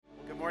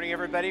morning,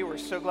 everybody. We're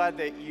so glad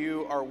that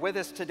you are with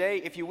us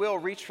today. If you will,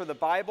 reach for the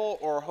Bible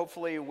or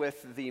hopefully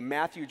with the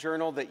Matthew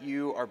journal that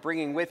you are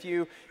bringing with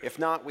you. If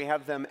not, we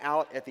have them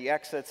out at the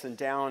exits and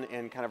down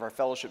in kind of our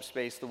fellowship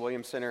space, the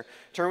Williams Center.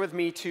 Turn with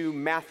me to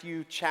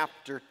Matthew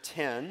chapter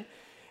 10.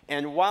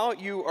 And while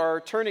you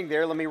are turning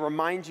there, let me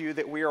remind you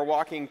that we are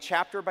walking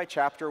chapter by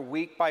chapter,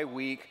 week by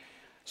week,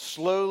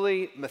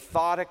 slowly,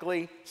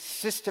 methodically,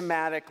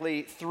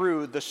 systematically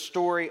through the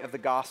story of the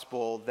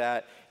gospel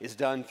that is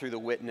done through the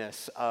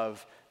witness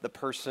of the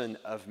person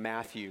of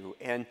Matthew.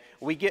 And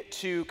we get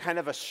to kind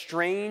of a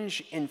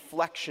strange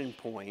inflection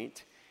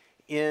point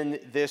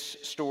in this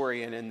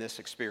story and in this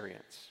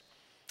experience.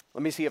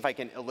 Let me see if I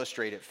can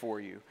illustrate it for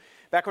you.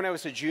 Back when I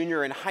was a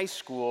junior in high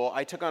school,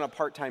 I took on a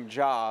part-time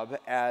job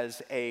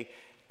as a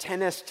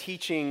tennis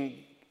teaching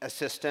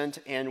assistant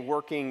and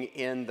working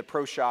in the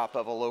pro shop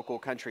of a local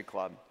country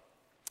club.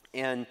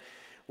 And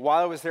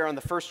while I was there on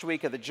the first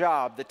week of the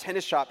job, the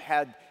tennis shop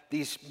had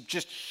these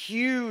just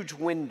huge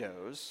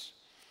windows,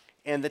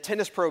 and the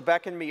tennis pro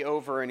beckoned me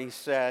over and he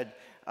said,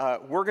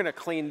 we're going to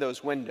clean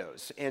those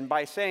windows. And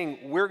by saying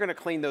we're going to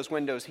clean those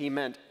windows, he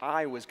meant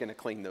I was going to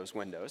clean those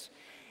windows.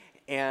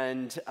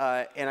 And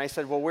I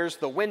said, well, where's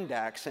the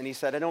Windex? And he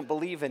said, I don't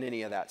believe in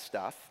any of that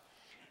stuff.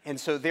 And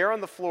so there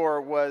on the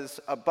floor was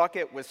a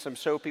bucket with some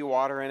soapy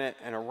water in it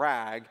and a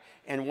rag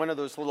and one of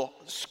those little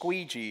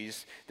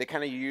squeegees that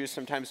kind of you use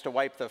sometimes to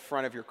wipe the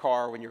front of your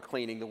car when you're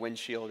cleaning the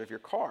windshield of your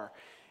car.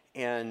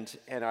 And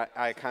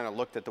I kind of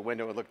looked at the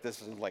window and looked,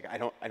 this is like,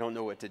 I don't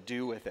know what to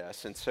do with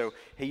this. And so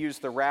he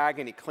used the rag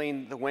and he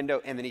cleaned the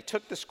window and then he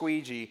took the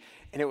squeegee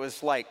and it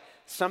was like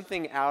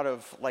something out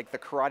of like the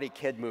Karate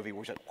Kid movie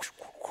where it's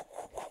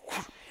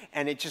like,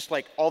 and it just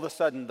like all of a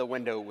sudden the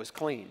window was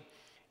clean.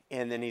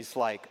 And then he's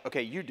like,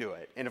 okay, you do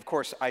it. And of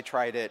course, I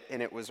tried it,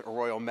 and it was a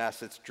royal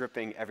mess. It's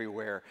dripping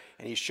everywhere.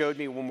 And he showed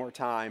me one more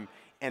time,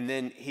 and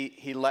then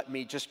he let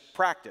me just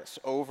practice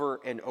over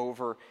and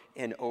over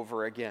and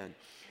over again.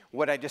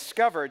 What I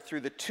discovered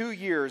through the 2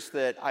 years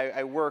that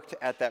I worked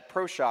at that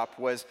pro shop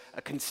was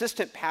a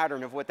consistent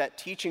pattern of what that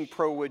teaching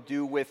pro would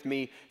do with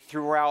me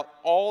throughout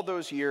all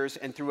those years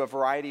and through a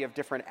variety of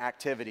different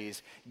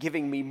activities,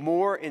 giving me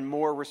more and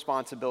more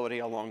responsibility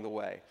along the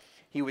way.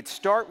 He would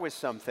start with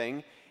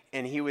something,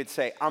 and he would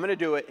say, I'm going to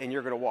do it, and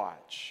you're going to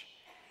watch.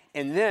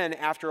 And then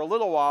after a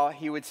little while,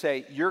 he would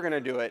say, you're going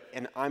to do it,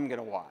 and I'm going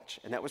to watch.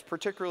 And that was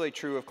particularly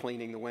true of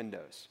cleaning the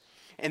windows.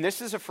 And this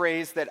is a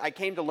phrase that I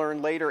came to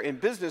learn later in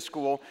business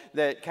school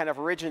that kind of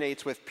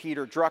originates with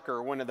Peter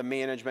Drucker, one of the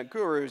management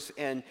gurus.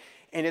 And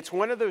it's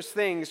one of those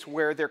things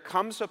where there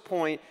comes a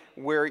point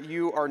where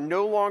you are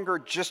no longer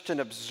just an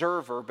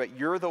observer, but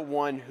you're the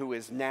one who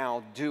is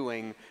now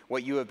doing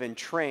what you have been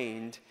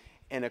trained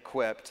and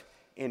equipped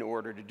in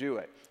order to do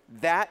it.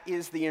 That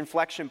is the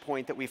inflection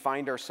point that we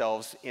find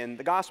ourselves in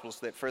the Gospels,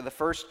 that for the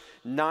first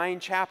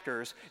 9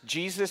 chapters,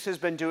 Jesus has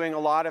been doing a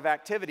lot of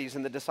activities,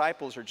 and the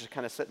disciples are just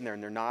kind of sitting there,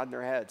 and they're nodding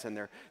their heads, and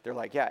they're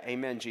like, yeah,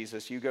 amen,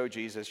 Jesus, you go,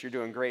 Jesus, you're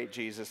doing great,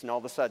 Jesus. And all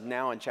of a sudden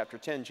now in chapter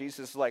 10,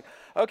 Jesus is like,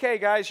 okay,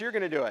 guys, you're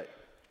going to do it.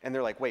 And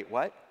they're like, wait,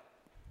 what?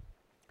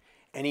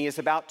 And he is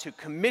about to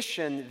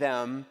commission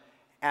them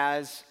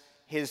as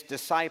his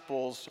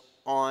disciples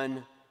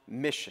on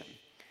mission.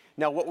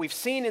 Now, what we've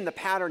seen in the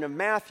pattern of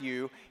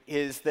Matthew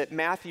is that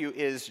Matthew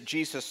is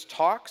Jesus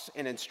talks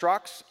and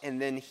instructs,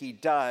 and then he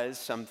does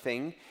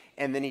something,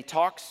 and then he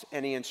talks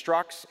and he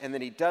instructs, and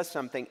then he does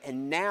something,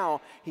 and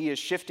now he is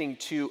shifting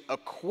to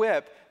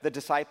equip the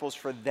disciples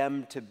for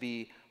them to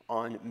be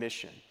on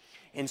mission.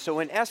 And so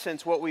in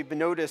essence, what we've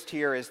noticed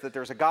here is that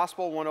there's a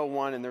Gospel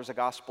 101 and there's a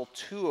Gospel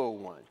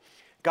 201.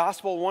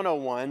 Gospel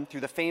 101 through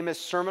the famous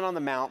Sermon on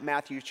the Mount,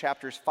 Matthew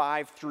chapters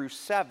 5 through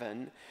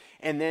 7,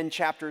 and then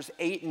chapters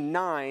 8 and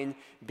 9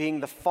 being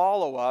the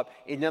follow-up.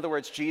 In other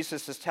words,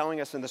 Jesus is telling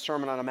us in the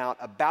Sermon on the Mount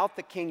about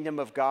the kingdom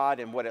of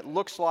God and what it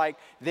looks like.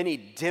 Then he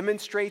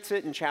demonstrates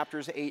it in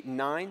chapters 8 and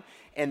 9.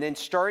 And then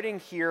starting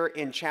here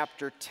in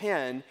chapter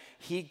 10,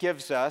 he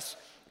gives us,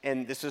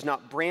 and this is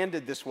not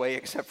branded this way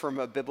except from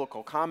a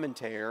biblical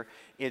commentator,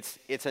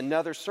 it's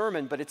another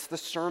sermon, but it's the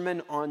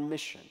Sermon on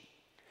Mission.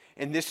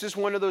 And this is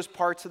one of those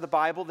parts of the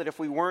Bible that if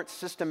we weren't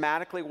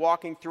systematically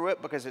walking through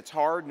it because it's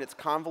hard and it's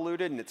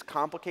convoluted and it's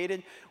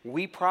complicated,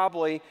 we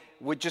probably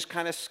would just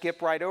kind of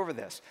skip right over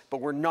this. But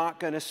we're not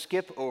going to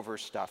skip over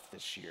stuff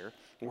this year.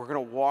 We're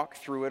going to walk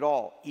through it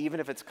all, even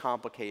if it's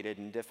complicated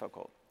and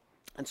difficult.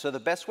 And so the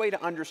best way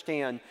to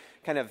understand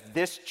kind of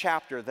this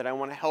chapter that I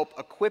want to help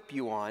equip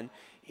you on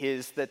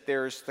is that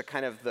there's the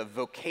kind of the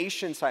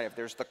vocation side of it.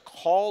 There's the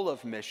call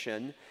of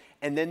mission,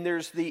 and then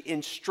there's the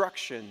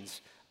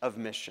instructions of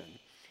mission.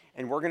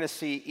 And we're going to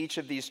see each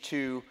of these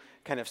two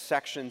kind of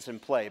sections in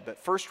play. But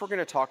first, we're going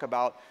to talk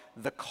about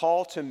the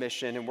call to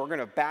mission, and we're going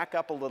to back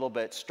up a little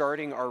bit,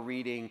 starting our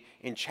reading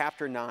in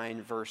chapter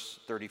 9, verse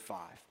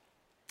 35.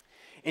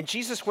 And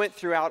Jesus went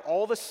throughout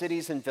all the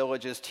cities and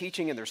villages,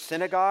 teaching in their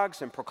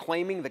synagogues and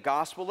proclaiming the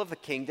gospel of the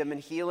kingdom and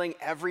healing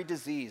every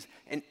disease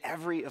and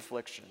every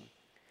affliction.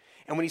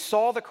 And when he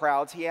saw the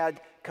crowds, he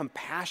had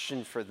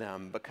compassion for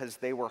them because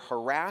they were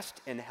harassed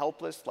and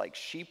helpless like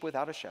sheep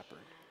without a shepherd.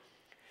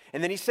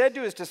 And then he said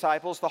to his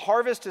disciples, "The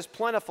harvest is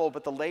plentiful,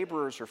 but the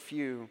laborers are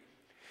few.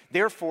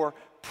 Therefore,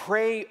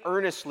 pray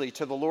earnestly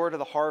to the Lord of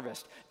the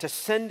harvest to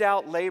send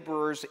out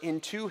laborers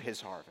into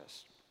his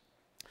harvest."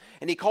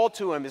 And he called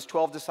to him his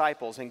 12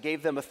 disciples and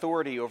gave them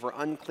authority over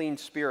unclean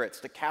spirits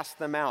to cast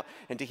them out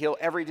and to heal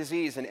every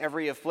disease and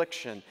every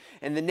affliction.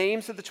 And the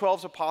names of the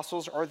 12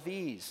 apostles are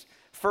these: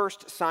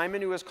 first,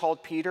 Simon, who is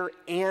called Peter,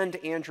 and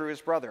Andrew his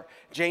brother;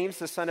 James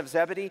the son of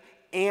Zebedee,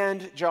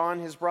 and John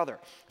his brother;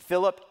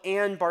 Philip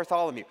and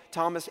Bartholomew;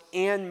 Thomas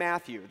and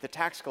Matthew, the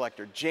tax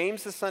collector;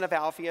 James the son of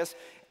Alphaeus,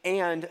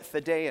 and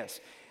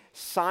Thaddeus;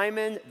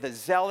 Simon the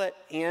zealot,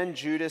 and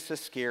Judas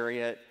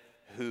Iscariot,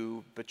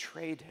 who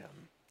betrayed him.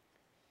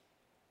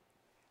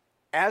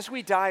 As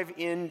we dive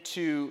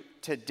into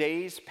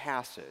today's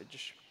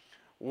passage,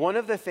 one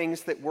of the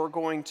things that we're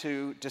going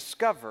to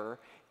discover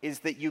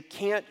is that you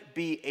can't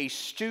be a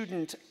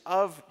student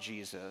of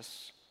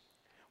Jesus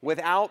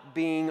without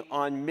being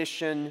on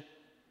mission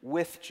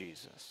with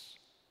Jesus.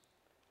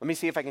 Let me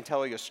see if I can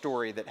tell you a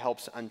story that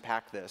helps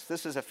unpack this.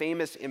 This is a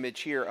famous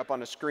image here up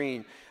on a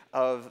screen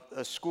of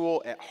a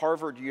school at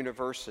Harvard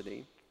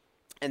University.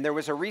 And there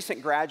was a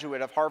recent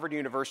graduate of Harvard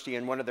University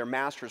in one of their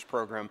master's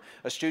program,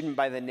 a student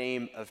by the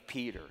name of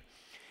Peter.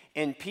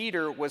 And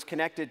Peter was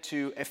connected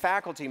to a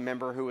faculty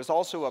member who was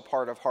also a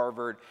part of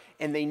Harvard,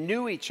 and they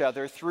knew each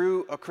other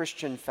through a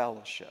Christian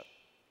fellowship.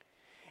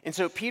 And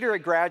so Peter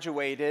had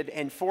graduated,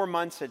 and 4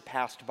 months had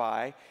passed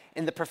by,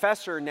 and the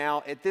professor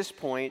now at this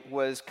point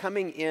was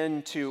coming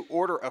in to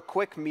order a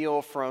quick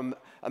meal from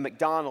a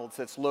McDonald's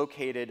that's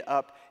located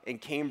up in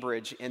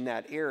Cambridge in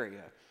that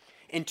area.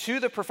 And to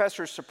the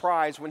professor's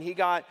surprise, when he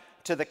got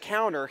to the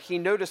counter, he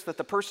noticed that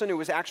the person who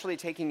was actually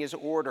taking his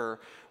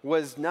order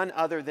was none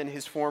other than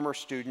his former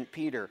student,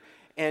 Peter.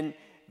 And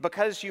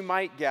because you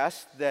might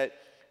guess that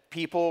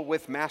people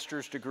with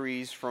master's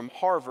degrees from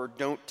Harvard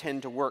don't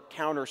tend to work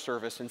counter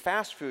service in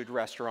fast food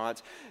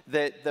restaurants,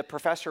 that the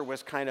professor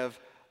was kind of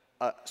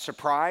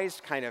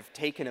surprised, kind of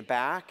taken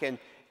aback,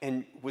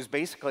 and was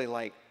basically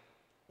like,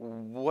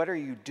 "What are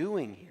you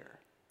doing here?"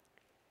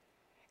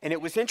 And it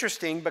was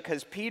interesting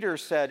because Peter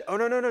said, "Oh,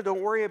 no,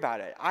 don't worry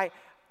about it.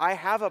 I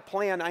have a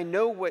plan. I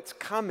know what's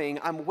coming.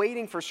 I'm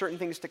waiting for certain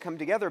things to come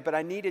together, but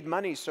I needed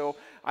money, so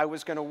I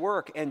was going to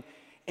work." And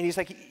he's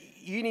like,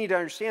 "You need to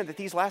understand that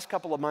these last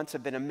couple of months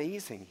have been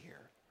amazing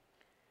here.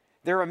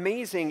 They're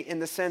amazing in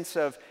the sense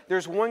of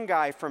there's one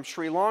guy from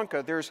Sri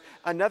Lanka, there's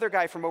another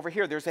guy from over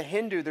here, there's a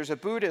Hindu, there's a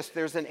Buddhist,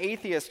 there's an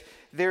atheist,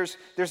 there's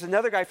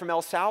another guy from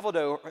El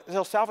Salvador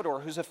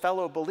who's a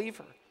fellow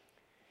believer."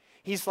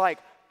 He's like,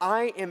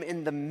 "I am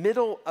in the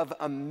middle of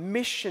a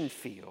mission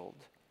field,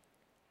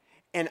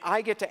 and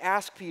I get to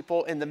ask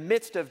people in the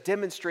midst of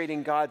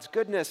demonstrating God's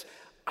goodness,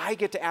 I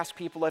get to ask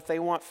people if they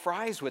want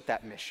fries with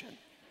that mission."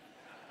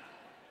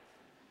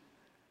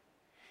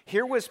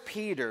 Here was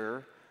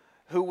Peter,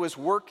 who was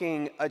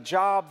working a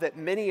job that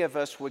many of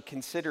us would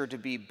consider to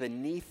be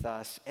beneath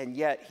us, and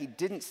yet he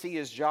didn't see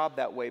his job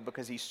that way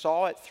because he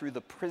saw it through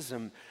the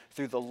prism,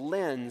 through the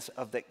lens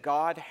of that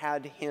God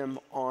had him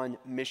on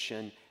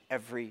mission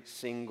every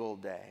single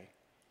day.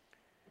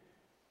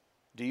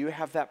 Do you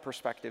have that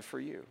perspective for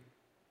you?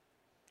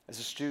 As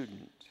a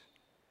student,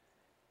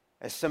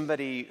 as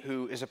somebody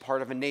who is a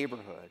part of a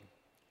neighborhood,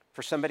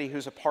 for somebody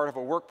who's a part of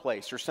a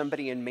workplace or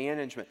somebody in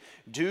management,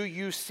 do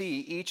you see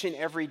each and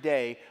every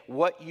day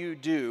what you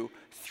do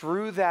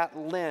through that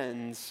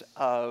lens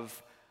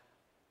of,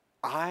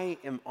 I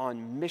am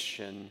on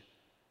mission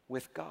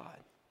with God?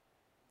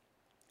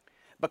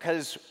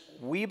 Because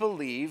we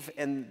believe,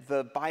 and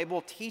the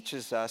Bible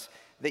teaches us,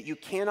 that you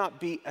cannot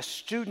be a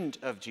student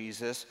of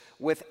Jesus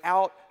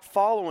without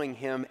following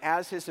him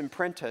as his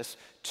apprentice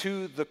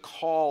to the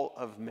call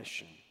of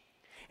mission.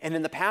 And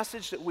in the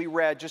passage that we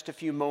read just a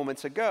few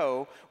moments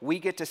ago, we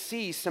get to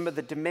see some of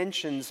the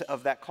dimensions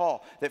of that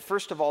call. That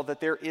first of all,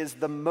 that there is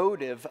the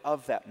motive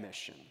of that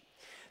mission.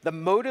 The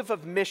motive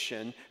of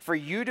mission for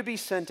you to be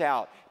sent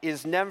out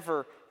is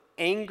never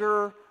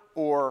anger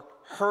or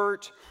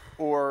hurt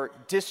or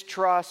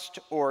distrust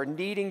or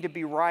needing to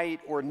be right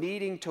or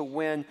needing to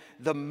win.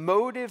 The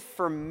motive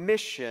for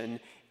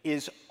mission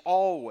is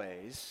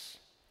always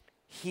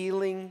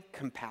healing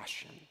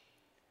compassion.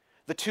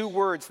 The two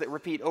words that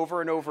repeat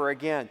over and over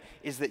again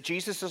is that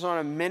Jesus is on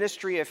a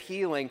ministry of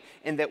healing,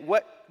 and that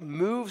what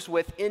moves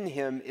within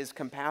him is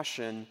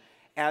compassion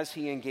as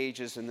he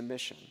engages in the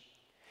mission.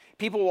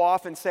 People will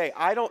often say,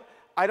 I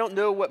don't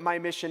know what my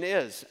mission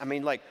is. I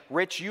mean, like,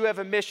 Rich, you have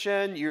a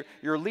mission,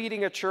 you're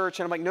leading a church.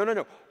 And I'm like,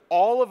 no.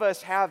 All of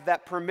us have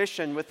that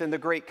permission within the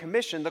Great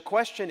Commission. The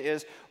question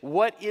is,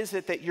 what is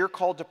it that you're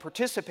called to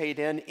participate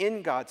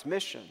in God's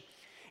mission?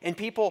 And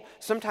people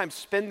sometimes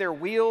spin their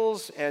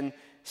wheels and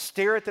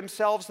stare at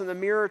themselves in the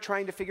mirror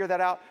trying to figure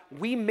that out.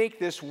 We make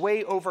this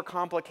way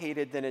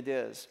overcomplicated than it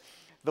is.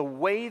 The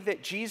way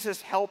that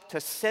Jesus helped to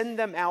send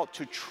them out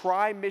to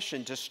try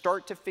mission, to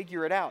start to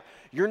figure it out.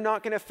 You're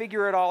not going to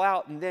figure it all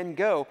out and then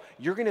go.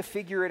 You're going to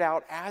figure it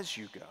out as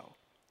you go.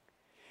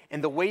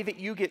 And the way that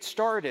you get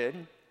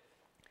started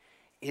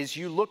is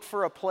you look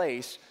for a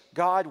place.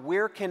 God,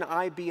 where can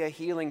I be a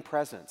healing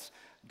presence?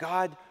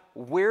 God,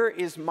 where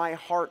is my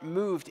heart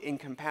moved in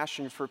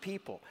compassion for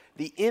people?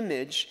 The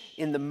image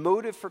in the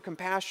motive for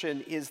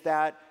compassion is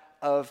that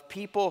of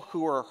people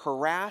who are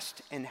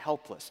harassed and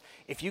helpless.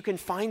 If you can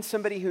find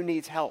somebody who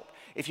needs help,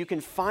 if you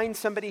can find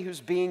somebody who's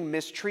being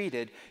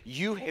mistreated,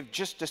 you have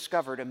just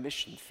discovered a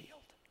mission field.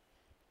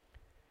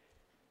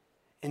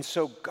 And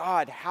so,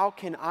 God, how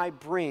can I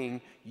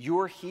bring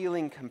your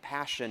healing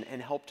compassion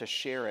and help to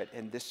share it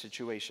in this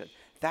situation?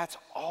 That's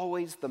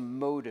always the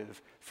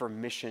motive for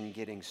mission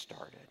getting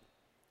started.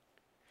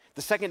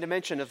 The second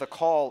dimension of the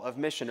call of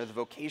mission, or the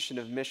vocation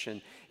of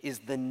mission, is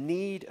the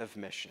need of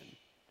mission.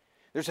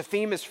 There's a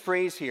famous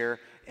phrase here,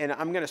 and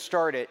I'm going to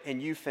start it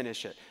and you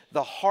finish it.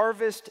 The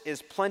harvest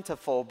is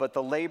plentiful, but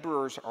the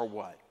laborers are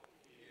what?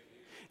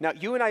 Now,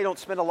 you and I don't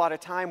spend a lot of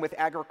time with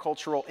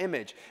agricultural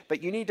image,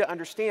 but you need to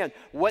understand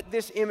what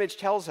this image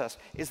tells us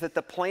is that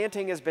the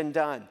planting has been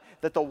done,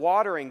 that the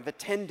watering, the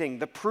tending,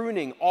 the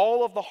pruning,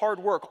 all of the hard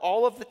work,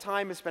 all of the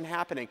time has been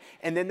happening.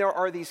 And then there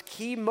are these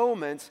key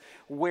moments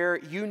where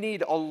you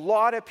need a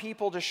lot of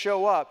people to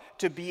show up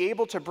to be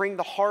able to bring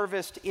the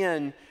harvest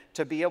in,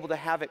 to be able to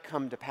have it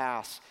come to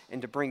pass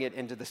and to bring it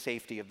into the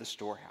safety of the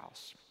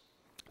storehouse.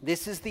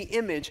 This is the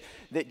image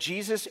that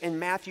Jesus and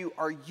Matthew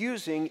are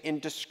using in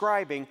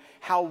describing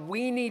how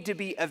we need to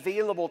be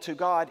available to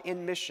God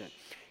in mission.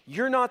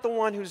 You're not the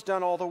one who's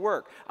done all the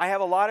work. I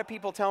have a lot of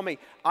people tell me,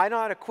 I'm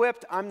not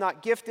equipped, I'm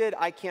not gifted,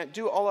 I can't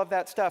do all of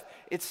that stuff.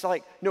 It's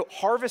like, no,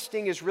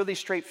 harvesting is really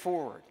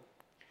straightforward.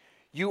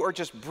 You are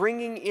just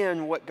bringing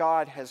in what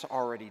God has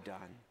already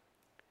done.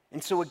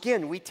 And so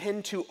again, we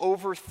tend to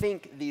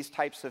overthink these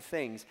types of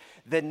things.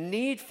 The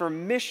need for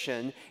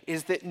mission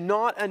is that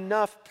not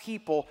enough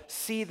people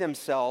see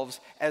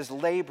themselves as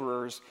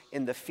laborers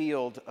in the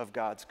field of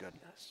God's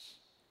goodness.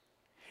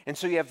 And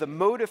so you have the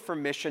motive for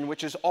mission,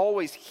 which is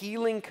always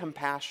healing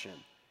compassion.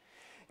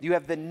 You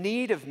have the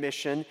need of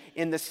mission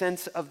in the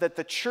sense of that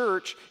the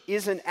church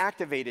isn't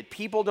activated.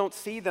 People don't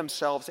see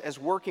themselves as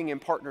working in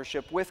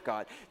partnership with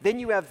God. Then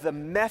you have the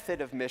method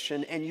of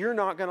mission, and you're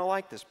not going to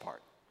like this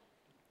part.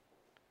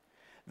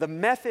 The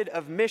method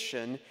of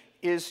mission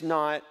is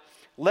not,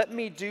 let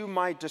me do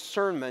my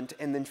discernment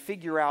and then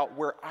figure out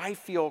where I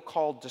feel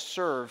called to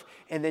serve,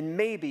 and then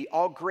maybe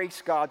I'll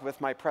grace God with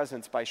my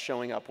presence by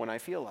showing up when I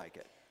feel like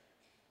it.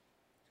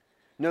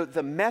 No,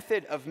 the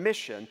method of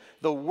mission,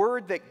 the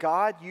word that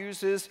God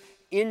uses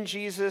in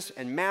Jesus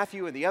and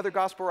Matthew and the other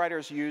gospel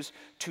writers use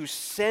to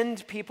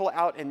send people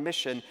out in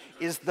mission,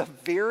 is the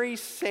very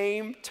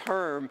same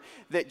term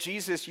that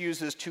Jesus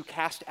uses to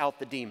cast out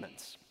the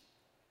demons.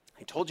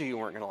 I told you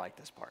weren't going to like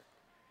this part.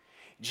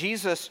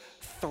 Jesus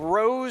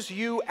throws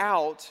you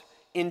out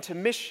into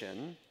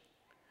mission,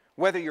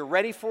 whether you're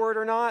ready for it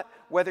or not,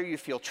 whether you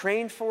feel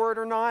trained for it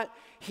or not.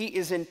 He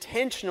is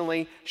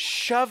intentionally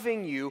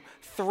shoving you,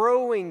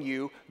 throwing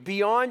you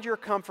beyond your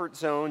comfort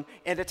zone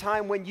at a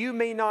time when you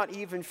may not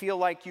even feel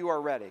like you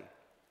are ready.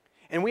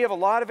 And we have a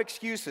lot of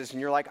excuses,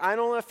 and you're like, I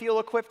don't feel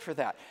equipped for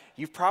that.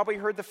 You've probably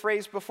heard the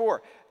phrase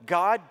before.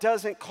 God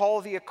doesn't call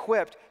the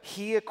equipped,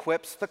 He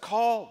equips the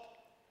called.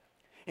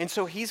 And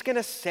so He's going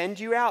to send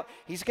you out.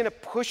 He's going to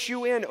push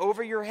you in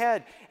over your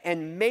head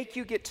and make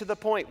you get to the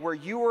point where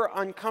you are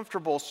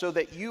uncomfortable so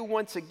that you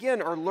once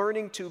again are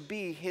learning to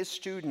be His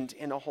student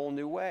in a whole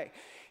new way.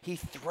 He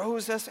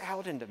throws us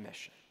out into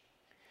mission.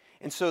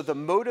 And so the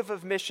motive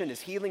of mission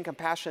is healing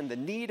compassion. The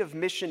need of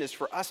mission is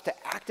for us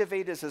to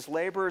activate as His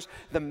laborers.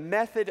 The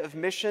method of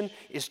mission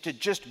is to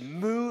just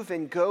move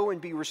and go and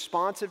be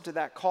responsive to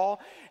that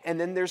call. And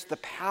then there's the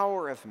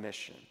power of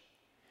mission.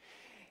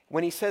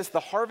 When He says the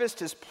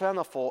harvest is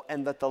plentiful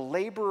and that the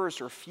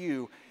laborers are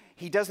few,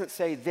 He doesn't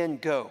say, then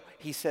go.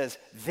 He says,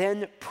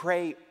 then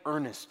pray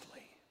earnestly.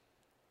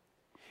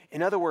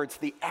 In other words,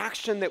 the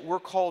action that we're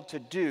called to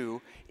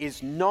do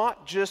is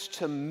not just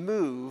to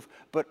move,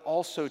 but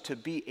also to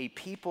be a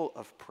people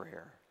of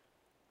prayer.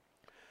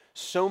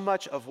 So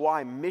much of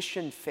why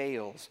mission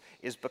fails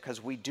is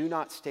because we do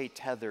not stay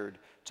tethered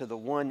to the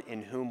one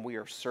in whom we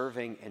are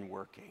serving and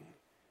working.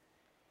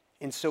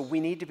 And so we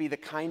need to be the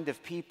kind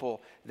of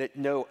people that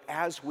know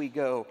as we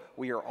go,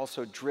 we are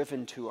also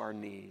driven to our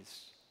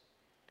knees.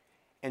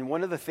 And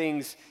one of the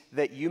things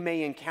that you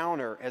may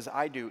encounter, as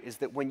I do, is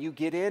that when you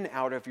get in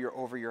out of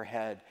over your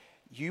head,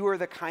 you are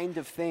the kind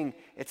of thing,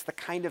 it's the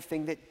kind of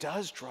thing that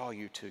does draw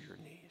you to your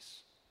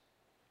knees.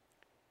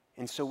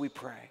 And so we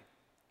pray.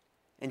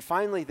 And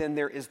finally, then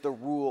there is the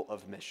rule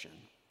of mission.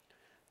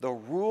 The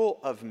rule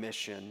of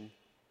mission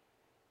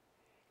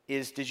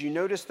is, did you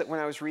notice that when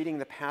I was reading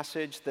the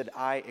passage that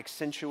I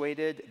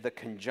accentuated the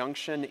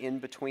conjunction in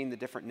between the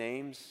different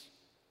names?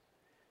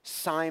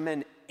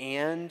 Simon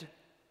and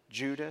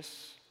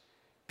Judas,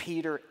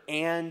 Peter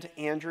and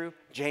Andrew,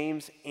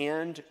 James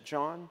and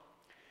John.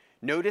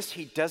 Notice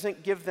He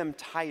doesn't give them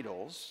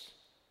titles.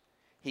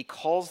 He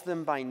calls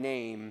them by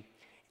name,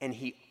 and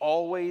He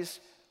always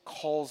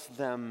calls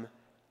them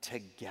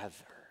together.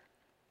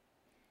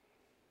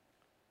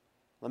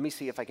 Let me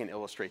see if I can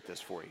illustrate this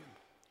for you.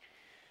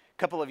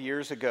 couple of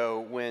years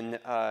ago, when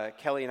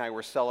Kelly and I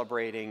were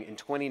celebrating in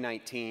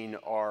 2019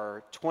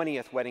 our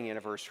 20th wedding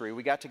anniversary,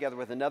 we got together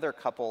with another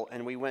couple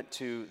and we went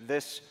to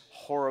this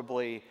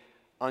horribly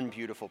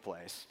unbeautiful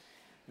place.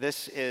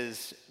 This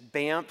is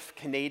Banff,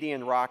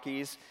 Canadian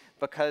Rockies,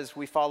 because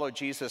we follow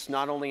Jesus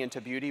not only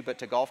into beauty but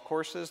to golf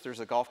courses.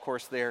 There's a golf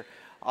course there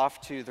off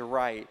to the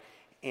right.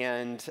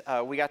 And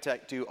we got to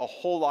do a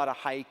whole lot of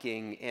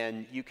hiking,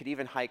 and you could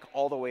even hike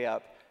all the way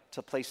up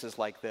to places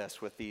like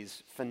this with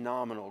these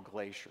phenomenal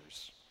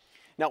glaciers.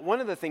 Now, one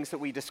of the things that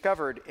we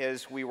discovered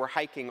as we were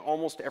hiking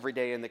almost every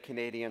day in the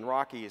Canadian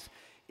Rockies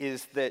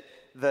is that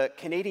the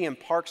Canadian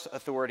Parks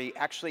Authority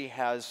actually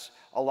has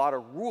a lot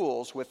of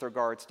rules with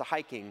regards to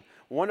hiking,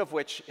 one of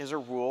which is a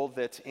rule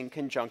that's in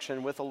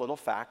conjunction with a little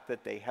fact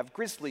that they have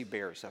grizzly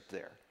bears up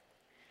there.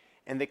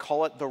 And they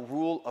call it the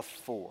Rule of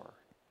 4.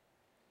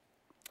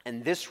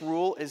 And this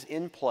rule is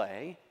in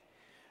play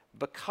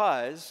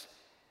because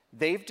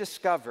they've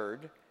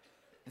discovered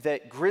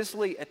that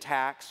grizzly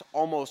attacks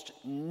almost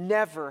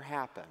never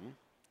happen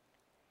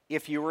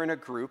if you are in a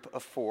group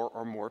of 4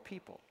 or more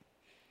people.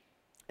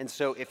 And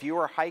so if you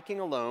are hiking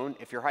alone,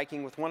 if you're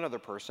hiking with one other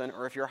person,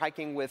 or if you're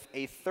hiking with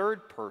a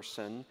third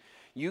person,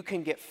 you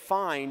can get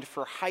fined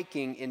for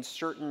hiking in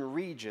certain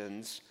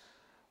regions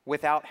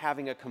without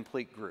having a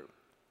complete group.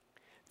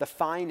 The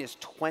fine is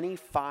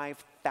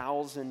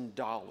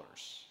 $25,000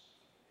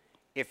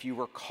 if you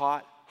were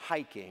caught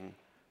hiking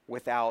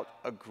without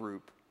a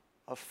group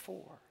of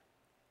 4.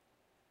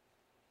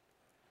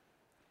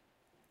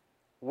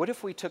 What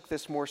if we took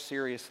this more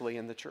seriously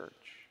in the church?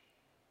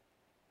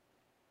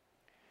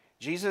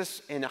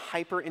 Jesus, in a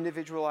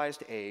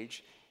hyper-individualized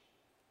age,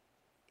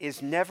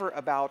 is never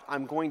about,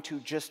 I'm going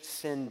to just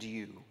send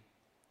you.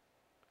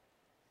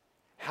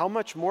 How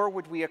much more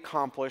would we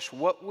accomplish?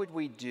 What would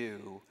we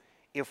do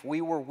if we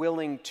were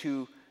willing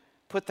to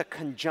put the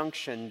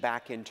conjunction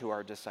back into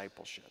our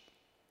discipleship?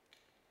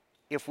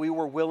 If we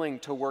were willing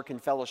to work in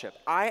fellowship?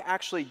 I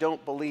actually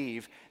don't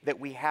believe that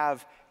we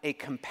have a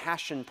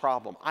compassion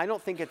problem. I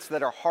don't think it's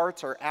that our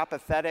hearts are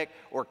apathetic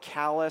or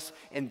callous,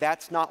 and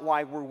that's not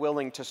why we're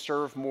willing to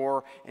serve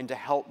more and to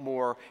help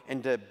more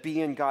and to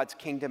be in God's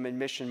kingdom and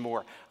mission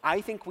more.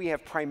 I think we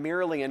have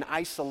primarily an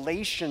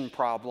isolation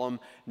problem,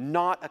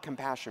 not a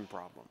compassion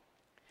problem.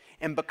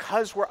 And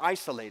because we're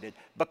isolated,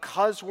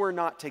 because we're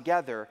not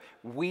together,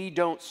 we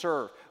don't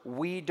serve,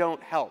 we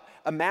don't help.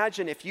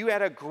 Imagine if you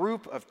had a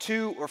group of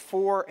 2 or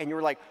 4 and you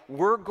were like,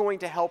 we're going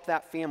to help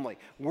that family,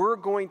 we're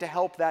going to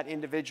help that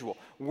individual,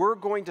 we're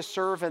going to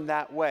serve in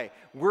that way,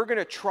 we're going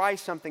to try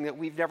something that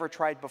we've never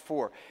tried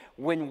before.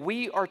 When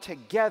we are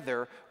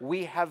together,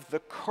 we have the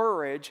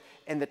courage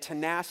and the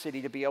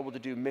tenacity to be able to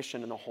do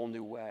mission in a whole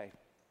new way.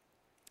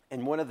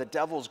 And one of the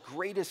devil's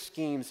greatest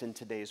schemes in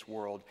today's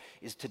world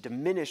is to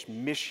diminish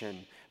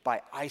mission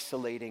by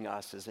isolating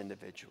us as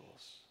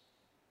individuals.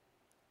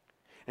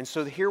 And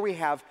so here we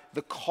have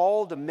the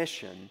call to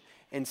mission.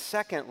 And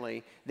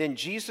secondly, then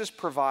Jesus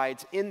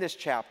provides in this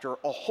chapter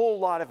a whole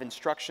lot of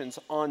instructions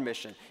on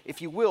mission.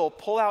 If you will,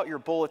 pull out your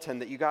bulletin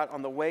that you got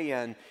on the way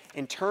in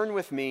and turn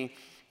with me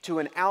to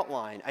an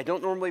outline. I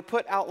don't normally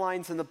put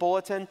outlines in the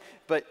bulletin,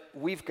 but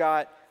we've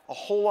got a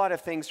whole lot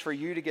of things for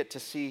you to get to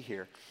see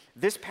here.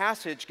 This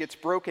passage gets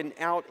broken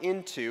out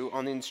into,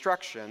 on the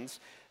instructions,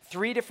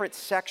 3 different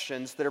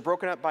sections that are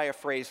broken up by a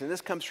phrase, and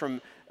this comes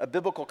from a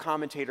biblical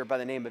commentator by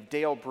the name of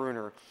Dale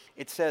Bruner.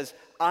 It says,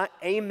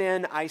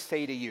 "Amen, I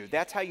say to you."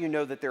 That's how you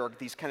know that there are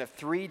these kind of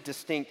 3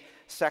 distinct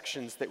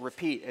sections that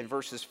repeat in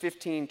verses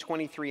 15,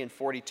 23, and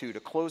 42 to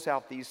close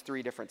out these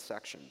 3 different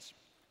sections.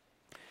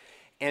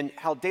 And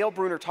how Dale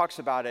Bruner talks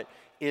about it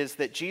is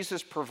that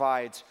Jesus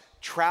provides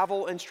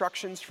travel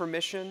instructions for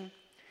mission,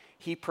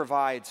 he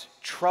provides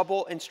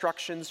trouble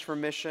instructions for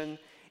mission,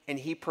 and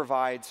he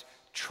provides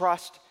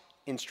trust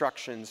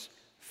instructions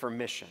for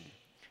mission.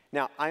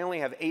 Now, I only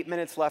have 8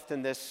 minutes left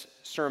in this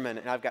sermon,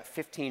 and I've got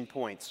 15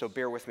 points, so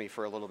bear with me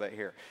for a little bit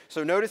here.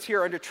 So notice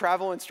here under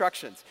travel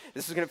instructions,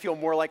 this is going to feel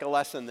more like a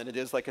lesson than it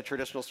is like a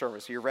traditional sermon.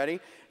 So you ready?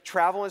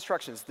 Travel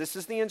instructions. This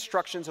is the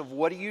instructions of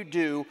what do you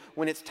do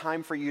when it's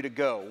time for you to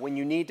go, when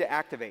you need to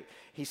activate.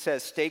 He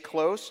says, stay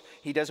close.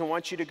 He doesn't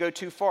want you to go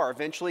too far.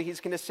 Eventually, he's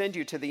going to send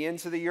you to the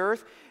ends of the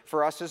earth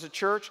for us as a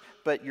church,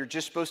 but you're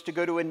just supposed to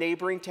go to a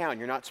neighboring town.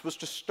 You're not supposed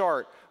to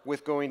start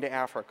with going to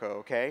Africa,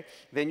 okay?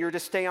 Then you're to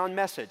stay on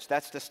message.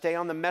 That's to stay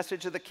on the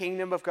message of the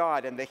kingdom of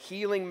God and the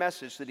healing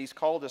message that he's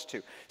called us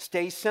to.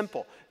 Stay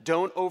simple.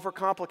 Don't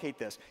overcomplicate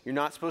this. You're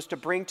not supposed to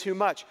bring too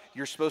much.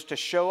 You're supposed to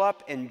show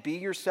up and be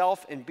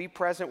yourself and be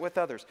present with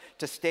others.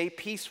 To stay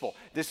peaceful.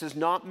 This is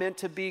not meant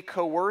to be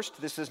coerced.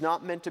 This is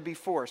not meant to be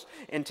forced.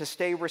 And to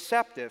stay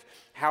receptive.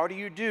 How do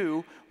you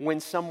do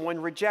when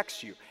someone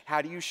rejects you?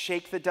 How do you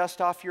shake the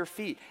dust off your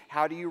feet?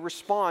 How do you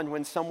respond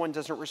when someone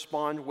doesn't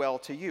respond well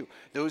to you?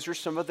 Those are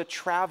some of the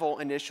travel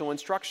initial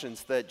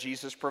instructions that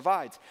Jesus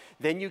provides.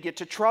 Then you get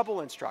to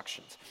trouble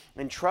instructions.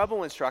 And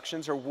trouble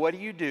instructions are what do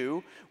you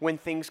do when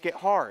things get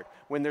hard,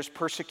 when there's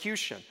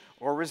persecution,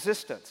 or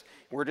resistance.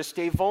 We're to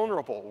stay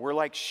vulnerable. We're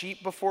like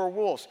sheep before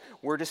wolves.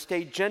 We're to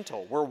stay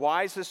gentle. We're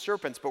wise as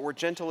serpents, but we're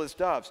gentle as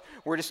doves.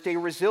 We're to stay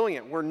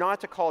resilient. We're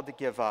not called to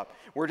give up.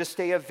 We're to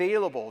stay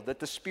available, that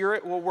the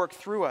Spirit will work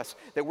through us,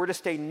 that we're to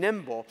stay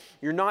nimble.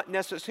 You're not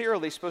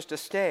necessarily supposed to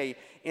stay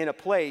in a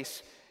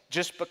place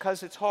just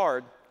because it's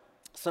hard.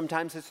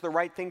 Sometimes it's the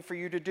right thing for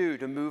you to do,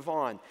 to move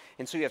on.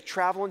 And so you have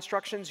travel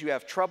instructions, you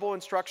have trouble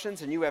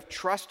instructions, and you have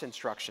trust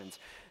instructions.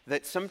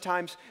 That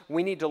sometimes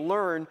we need to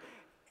learn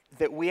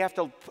that we have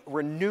to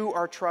renew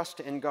our trust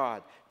in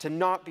God, to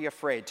not be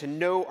afraid, to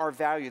know our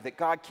value, that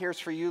God cares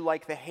for you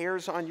like the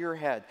hairs on your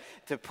head,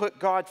 to put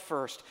God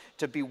first,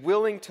 to be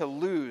willing to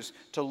lose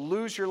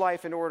your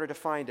life in order to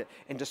find it,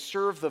 and to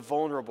serve the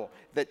vulnerable.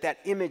 That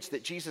image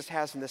that Jesus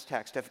has in this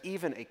text of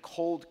even a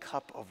cold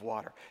cup of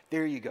water.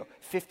 There you go,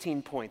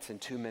 15 points in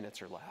 2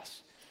 minutes or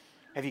less.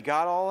 Have you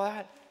got all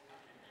that?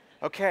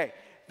 Okay,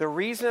 the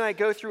reason I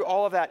go through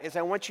all of that is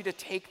I want you to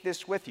take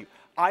this with you.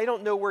 I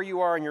don't know where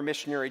you are in your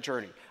missionary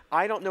journey.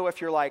 I don't know if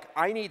you're like,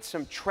 I need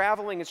some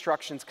traveling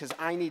instructions because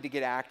I need to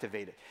get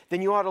activated.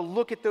 Then you ought to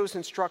look at those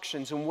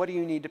instructions and what do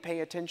you need to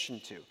pay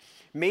attention to.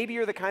 Maybe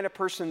you're the kind of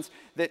person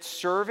that's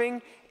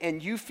serving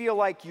and you feel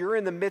like you're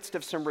in the midst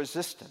of some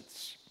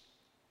resistance.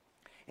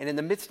 And in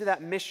the midst of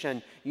that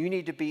mission, you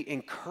need to be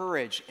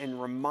encouraged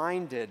and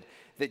reminded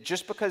that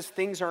just because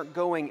things aren't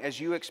going as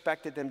you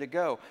expected them to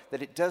go,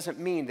 that it doesn't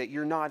mean that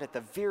you're not at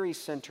the very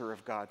center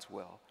of God's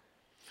will.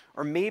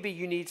 Or maybe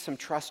you need some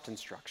trust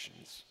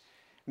instructions.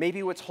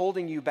 Maybe what's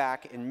holding you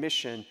back in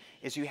mission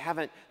is you're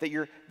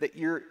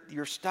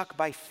stuck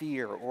by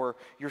fear, or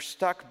you're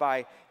stuck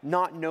by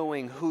not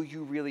knowing who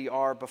you really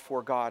are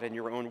before God and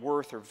your own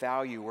worth or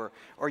value,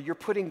 or you're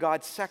putting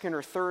God second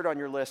or third on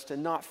your list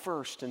and not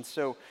first, and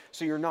so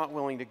you're not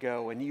willing to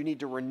go, and you need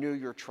to renew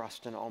your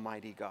trust in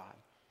Almighty God.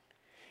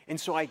 And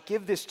so I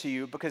give this to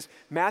you because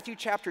Matthew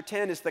chapter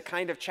 10 is the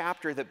kind of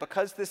chapter that,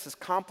 because this is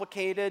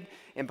complicated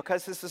and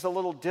because this is a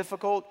little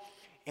difficult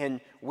and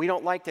we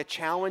don't like to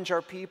challenge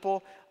our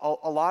people,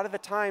 a lot of the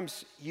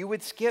times you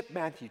would skip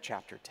Matthew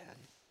chapter 10.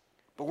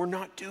 But we're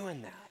not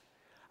doing that.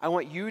 I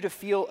want you to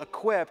feel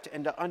equipped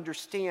and to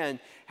understand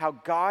how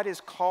God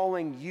is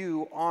calling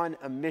you on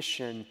a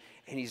mission,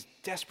 and He's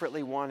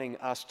desperately wanting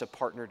us to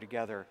partner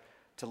together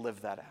to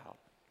live that out.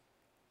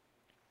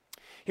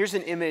 Here's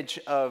an image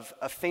of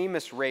a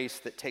famous race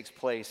that takes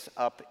place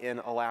up in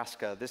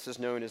Alaska. This is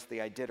known as the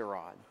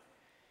Iditarod.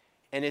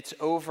 And it's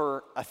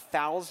over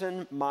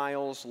 1,000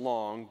 miles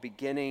long,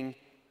 beginning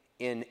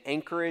in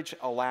Anchorage,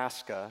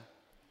 Alaska.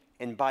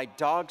 And by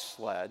dog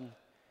sled,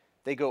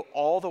 they go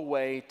all the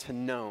way to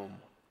Nome,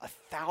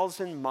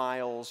 1,000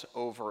 miles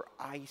over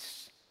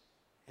ice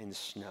and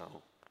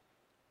snow.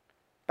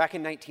 Back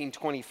in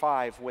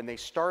 1925, when they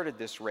started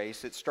this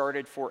race, it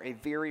started for a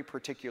very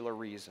particular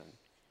reason.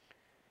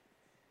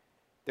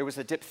 There was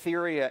a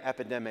diphtheria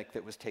epidemic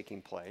that was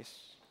taking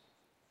place.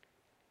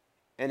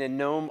 And in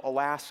Nome,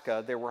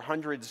 Alaska, there were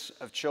hundreds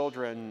of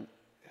children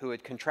who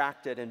had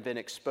contracted and been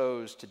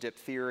exposed to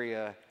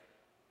diphtheria,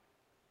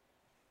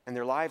 and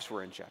their lives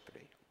were in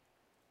jeopardy.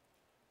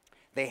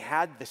 They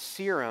had the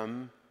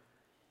serum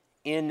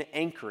in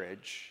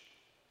Anchorage,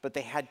 but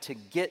they had to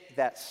get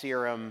that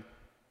serum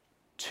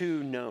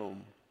to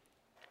Nome.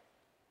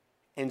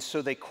 And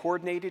so they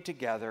coordinated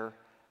together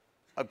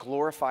a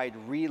glorified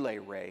relay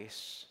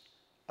race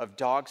of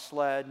dog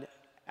sled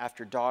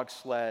after dog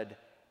sled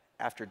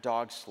after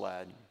dog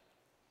sled.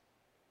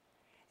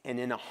 And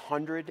in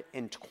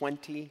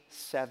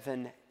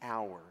 127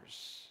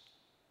 hours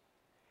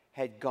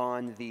had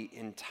gone the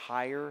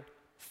entire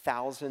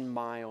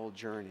 1,000-mile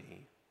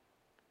journey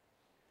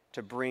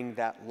to bring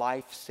that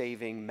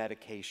life-saving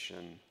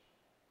medication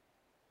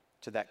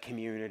to that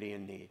community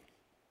in need.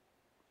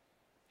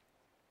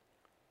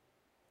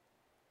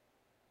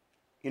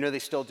 You know, they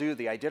still do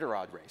the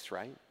Iditarod race,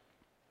 right?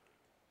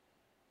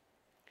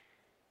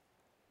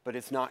 But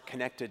it's not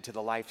connected to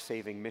the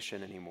life-saving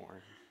mission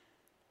anymore.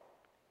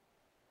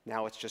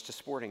 Now it's just a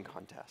sporting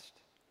contest.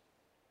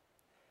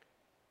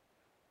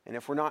 And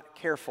if we're not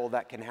careful,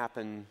 that can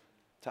happen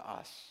to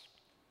us.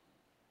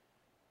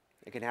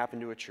 It can happen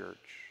to a church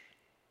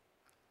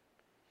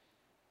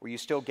where you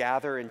still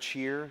gather and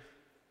cheer,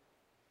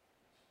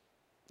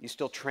 you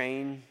still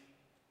train,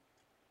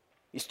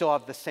 you still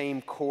have the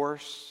same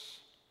course,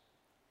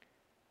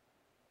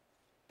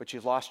 but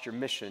you've lost your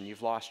mission,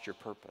 you've lost your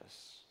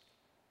purpose.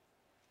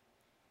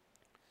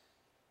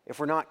 If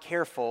we're not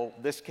careful,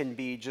 this can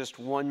be just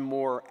one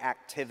more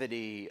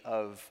activity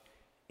of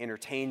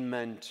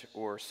entertainment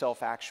or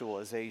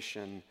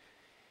self-actualization,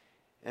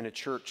 and a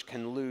church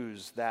can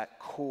lose that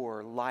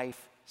core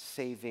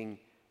life-saving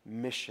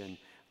mission.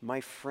 My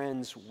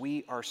friends,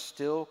 we are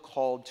still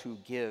called to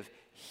give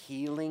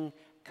healing,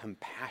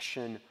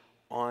 compassion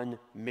on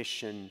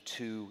mission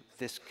to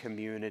this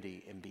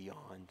community and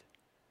beyond.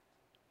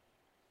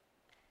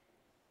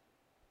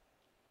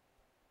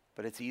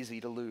 But it's easy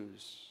to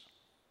lose.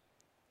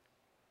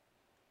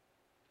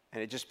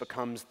 And it just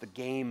becomes the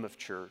game of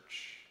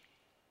church,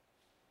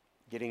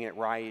 getting it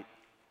right,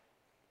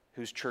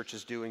 whose church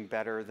is doing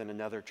better than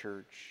another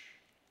church.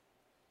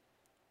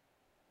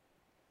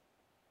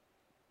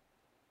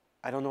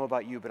 I don't know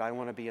about you, but I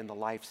want to be in the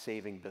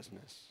life-saving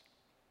business.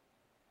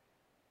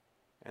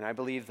 And I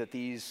believe that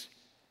these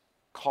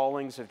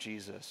callings of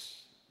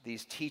Jesus,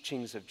 these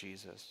teachings of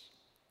Jesus,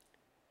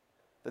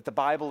 that the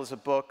Bible is a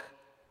book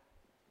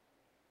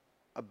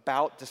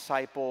about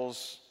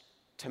disciples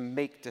to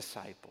make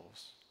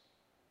disciples,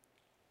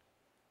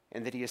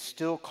 and that he is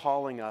still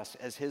calling us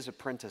as his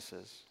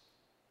apprentices,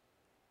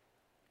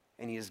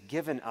 and he has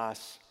given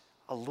us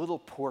a little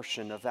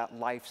portion of that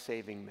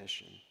life-saving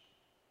mission.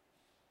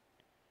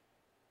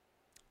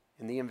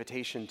 And the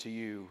invitation to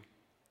you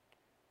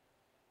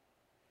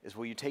is,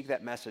 will you take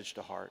that message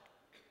to heart?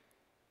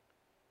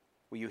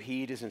 Will you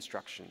heed his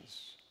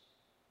instructions?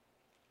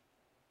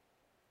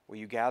 Will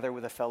you gather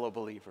with a fellow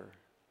believer?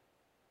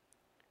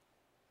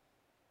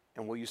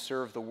 And will you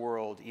serve the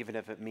world even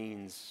if it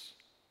means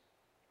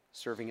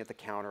serving at the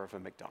counter of a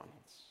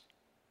McDonald's?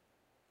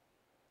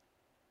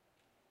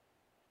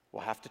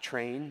 We'll have to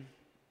train.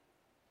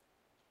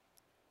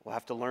 We'll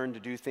have to learn to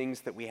do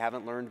things that we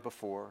haven't learned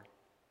before.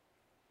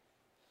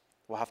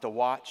 We'll have to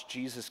watch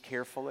Jesus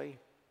carefully.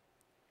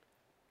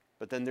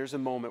 But then there's a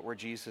moment where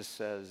Jesus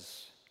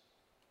says,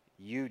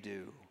 you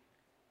do,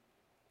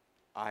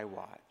 I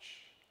watch.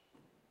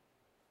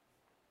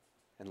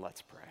 And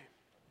let's pray.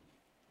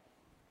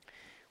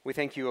 We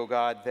thank you, O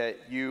God,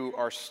 that you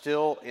are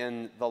still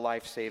in the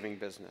life-saving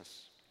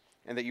business,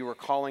 and that you are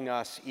calling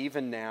us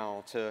even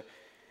now to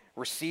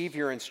receive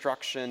your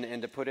instruction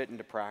and to put it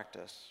into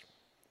practice.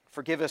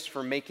 Forgive us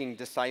for making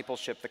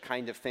discipleship the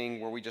kind of thing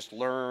where we just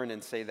learn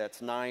and say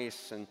that's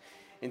nice, and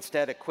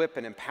instead equip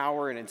and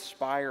empower and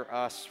inspire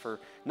us for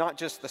not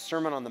just the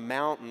Sermon on the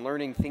Mount and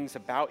learning things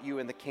about you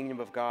and the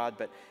kingdom of God,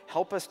 but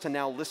help us to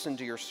now listen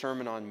to your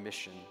sermon on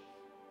mission.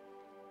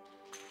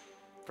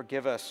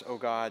 Forgive us, O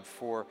God,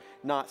 for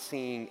not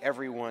seeing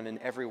everyone and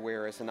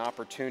everywhere as an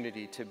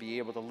opportunity to be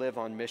able to live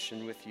on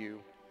mission with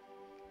you.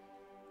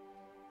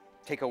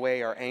 Take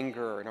away our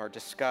anger and our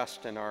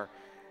disgust and our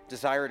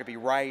desire to be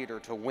right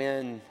or to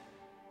win,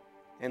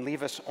 and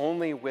leave us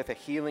only with a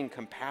healing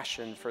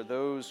compassion for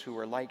those who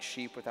are like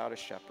sheep without a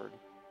shepherd.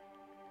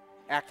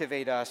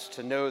 Activate us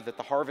to know that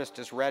the harvest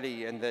is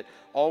ready and that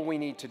all we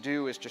need to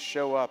do is to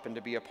show up and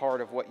to be a part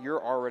of what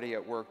you're already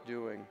at work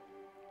doing.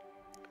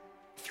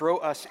 Throw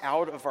us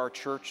out of our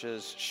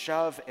churches,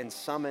 shove and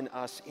summon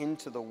us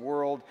into the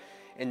world,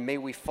 and may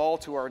we fall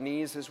to our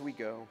knees as we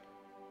go.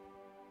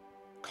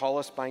 Call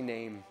us by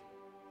name.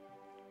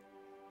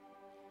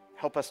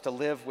 Help us to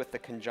live with the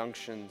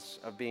conjunctions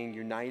of being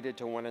united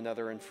to one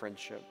another in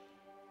friendship.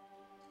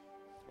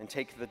 And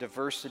take the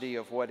diversity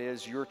of what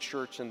is your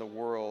church in the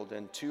world,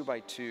 and 2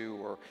 by 2,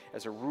 or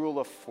as a rule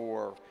of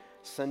 4,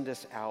 send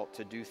us out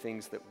to do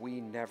things that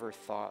we never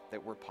thought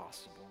that were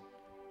possible.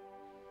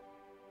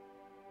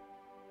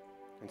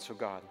 And so,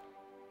 God,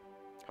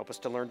 help us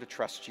to learn to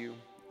trust you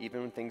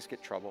even when things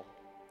get trouble.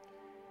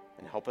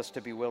 And help us to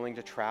be willing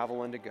to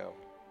travel and to go,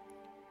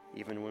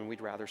 even when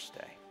we'd rather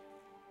stay.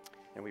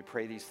 And we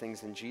pray these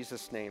things in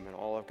Jesus' name, and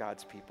all of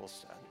God's people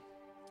said.